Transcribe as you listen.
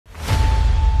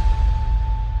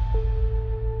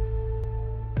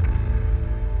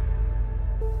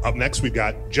Up next, we've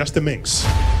got JustaMinx.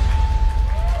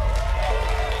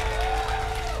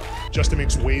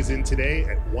 JustaMinx weighs in today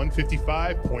at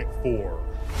 155.4.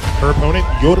 Her opponent,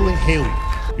 YodelingHaley.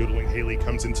 YodelingHaley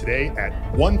comes in today at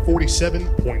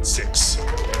 147.6.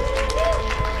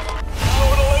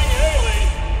 YodelingHaley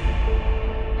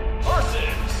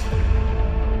versus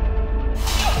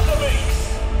JustaMinx.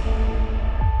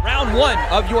 Round one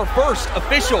of your first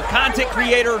official content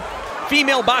creator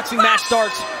female boxing match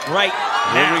starts right now.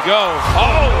 Here we go.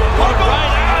 Oh, what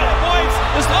right out of points.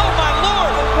 Just, oh my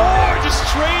lord. More just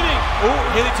trading. Oh,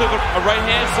 Haley took a right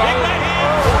hand. Solid. Big right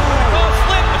hand. Oh,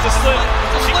 slip. It's a slip.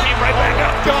 She came right back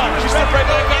up. God, she stepped right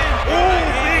back up. Oh,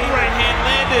 big right hand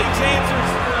landed.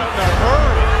 Answers to her.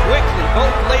 Quickly,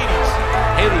 both ladies.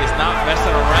 Haley is not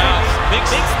messing around.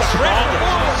 Minx the stronger.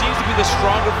 She seems to be the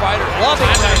stronger fighter. Loving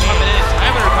Timing her coming in.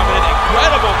 Timing her coming in.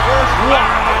 Incredible first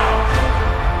round.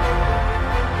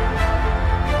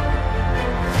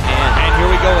 And here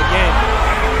we go again.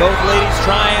 Both ladies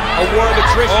trying a war of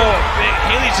attrition. Oh, big.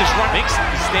 Haley's just running. Minx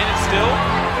is standing still.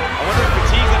 I wonder if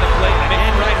fatigue's in the play.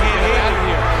 And right hand out of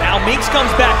here. Now Minx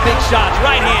comes back, big shots.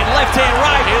 Right hand, left hand,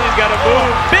 right. Haley's got to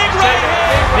move. Big right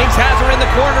hand. Minx has her in the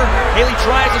corner. Haley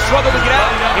tries to struggle to get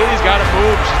out. Haley's got to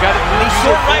move. She's got to move. These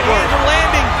short right hands are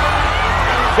landing.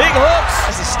 Big hooks.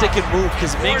 It's a stick and move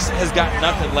because Minx has got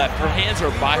nothing left. Her hands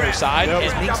are by her side.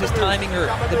 As Minx is timing her,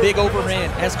 the big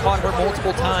overhand has caught her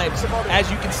multiple times.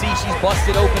 As you can see, she's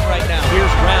busted open right now.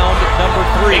 Here's round number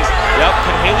 3. Yep.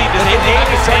 Can Haley? Does Haley have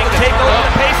to trying to take over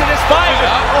the pace of this fight?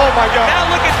 Oh my God!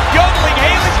 Now look at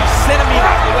YodelingHaley,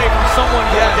 centimeters away from someone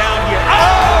going down here.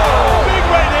 Oh! Big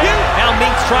right hand. Now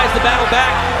Minx tries to battle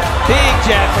back. Big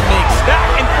jab from Minx. Back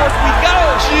and forth we go.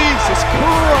 Jesus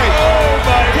Christ! Oh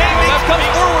my God! Minx comes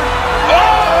forward.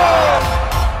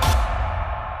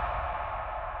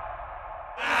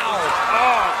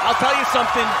 I'll tell you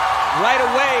something, right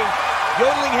away,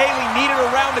 YodelingHaley needed a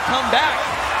round to come back,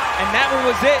 and that one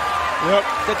was it. Yep.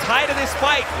 The tide of this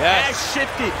fight has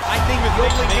shifted. I think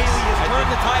YodelingHaley has turned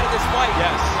the tide of this fight.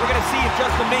 Yes. We're going to see if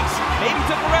JustaMinx maybe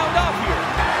took a round off here.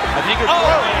 I think her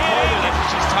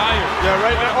she's tired. Yeah,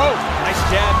 right now. Oh! Nice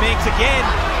jab, Minx again.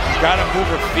 She's got to move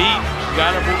her feet. She's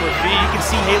got to move her feet. You can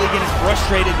see Haley getting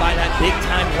frustrated by that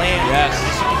big-time land. Yes.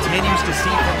 She continues to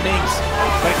see from Minx.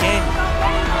 But again,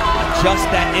 just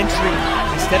that entry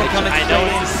instead of coming straight in. I know,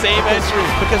 it's the same entry.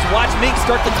 Because watch Minx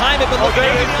start to time it, but look at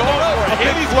Haley's going for it.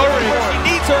 Haley's lowering her. She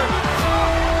needs her.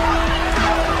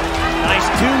 Nice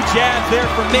 2 jabs there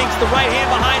from Minx. The right hand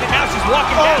behind it. Now she's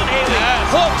walking down Haley.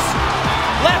 Yes. Hooks.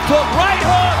 Left hook, right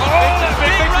hook. Oh, it's a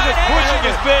big right hand. Pushing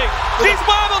is big. She's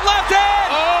wobbled left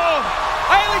hand. Oh.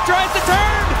 Haley tries to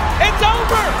turn. It's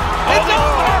over. It's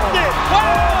over.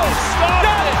 Wow. Stop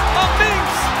it. Minx.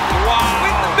 Wow.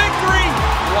 With the victory.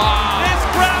 Wow. This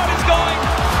crowd is going.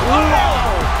 Wow.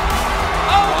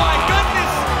 Oh my goodness.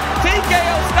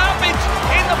 TKO stoppage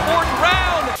in the 4th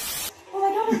round. Oh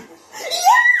my God.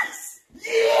 Yes!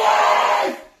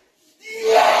 Yes!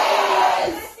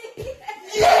 Yes!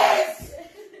 Yes!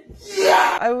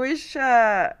 Yes! I wish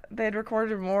they'd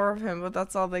recorded more of him, but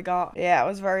that's all they got. Yeah, it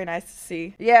was very nice to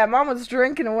see. Yeah, Mom was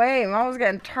drinking away. Mom was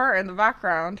getting tart in the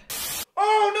background.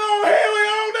 Oh no, Haley!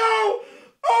 Oh no!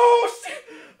 Oh shit!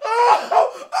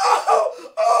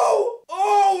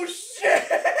 Oh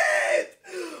shit!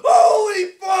 Holy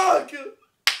fuck!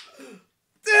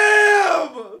 Damn!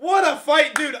 What a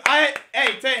fight, dude! Hey,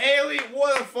 to Haley,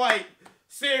 what a fight!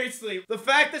 Seriously, the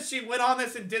fact that she went on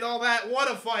this and did all that, what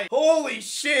a fight! Holy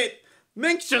shit!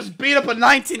 Minx just beat up a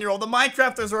 19-year-old. The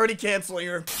Minecrafters are already canceling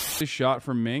her. This shot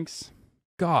from Minx.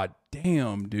 God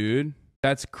damn, dude.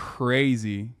 That's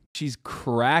crazy. She's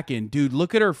cracking. Dude,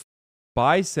 look at her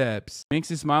biceps. Minx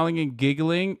is smiling and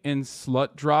giggling and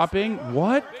slut dropping.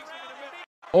 What?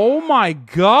 Oh my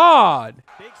God.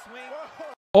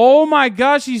 Oh my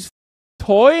God, she's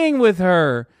toying with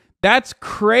her. That's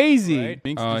crazy.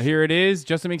 Right. Here it is.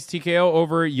 JustaMinx TKO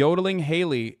over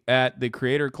YodelingHaley at the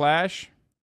Creator Clash.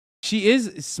 She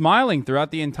is smiling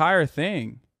throughout the entire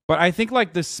thing. But I think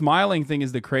like the smiling thing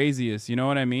is the craziest. You know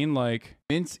what I mean? Like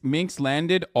Minx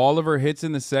landed all of her hits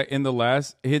in the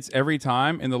last hits every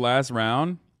time in the last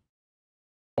round.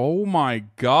 Oh my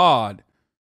God.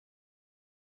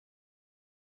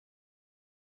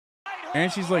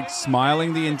 And she's like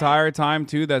smiling the entire time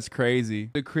too. That's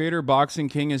crazy. The Creator Boxing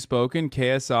King has spoken,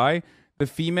 KSI. The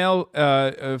female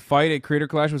fight at Creator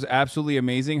Clash was absolutely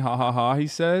amazing. Ha ha ha, he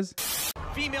says.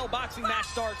 Female boxing match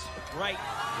starts right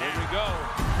now. Here we go.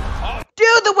 Oh.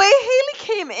 Dude, the way Haley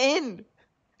came in,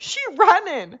 she ran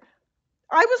in.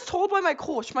 I was told by my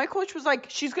coach. My coach was like,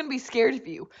 she's going to be scared of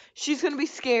you. She's going to be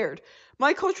scared.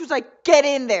 My coach was like, get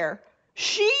in there.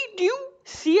 You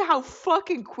See how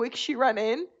fucking quick she ran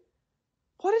in?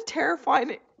 What a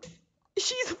terrifying...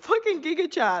 She's a fucking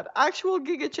Giga Chad. Actual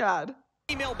Giga Chad.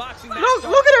 Female boxing Look at her!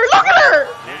 Look at her!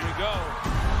 Here we go.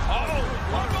 Oh,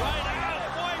 one right out.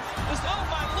 Boys, this, oh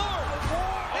my lord.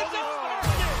 It's a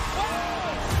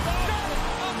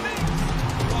Minx.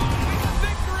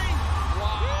 Victory.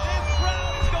 This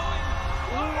round is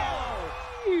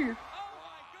going.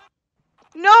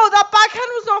 No, that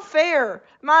backhand was not fair.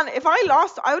 Man, if I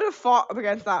lost, I would have fought up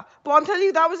against that. But I'm telling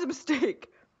you, that was a mistake.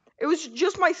 It was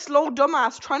just my slow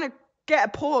dumbass trying to get a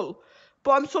pull.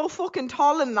 But I'm so fucking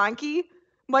tall and lanky.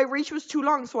 My reach was too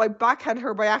long, so I backhanded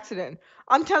her by accident.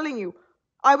 I'm telling you,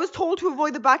 I was told to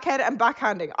avoid the backhand and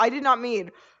backhanding. I did not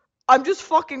mean. I'm just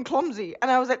fucking clumsy. And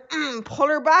I was like, pull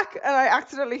her back, and I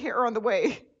accidentally hit her on the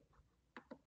way.